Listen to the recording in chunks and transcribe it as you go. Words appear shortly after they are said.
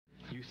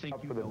you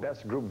think you For the know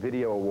Best Group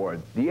Video Award,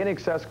 the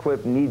INXS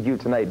clip Need You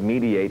Tonight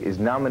Mediate is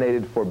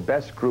nominated for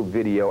Best Group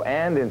Video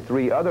and in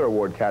 3 other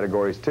award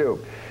categories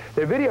too.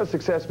 Their video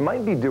success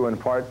might be due in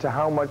part to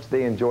how much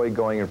they enjoy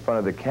going in front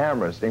of the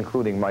cameras,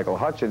 including Michael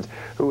Hutchence,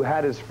 who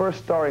had his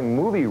first starring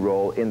movie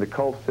role in the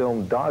cult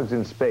film Dogs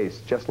in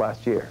Space just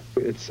last year.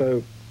 It's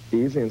so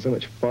easy and so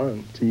much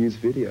fun to use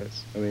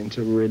videos. I mean,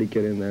 to really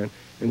get in there and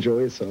enjoy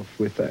yourself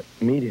with that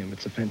medium.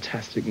 It's a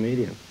fantastic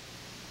medium.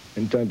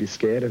 And don't be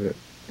scared of it.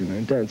 You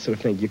know, don't sort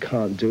of think you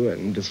can't do it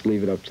and just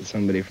leave it up to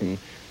somebody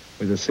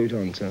with a suit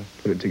on to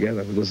put it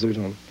together, with a suit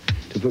on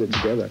to put it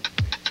together.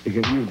 You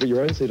can put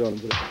your own suit on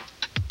and put it.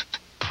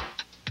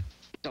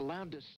 allowed to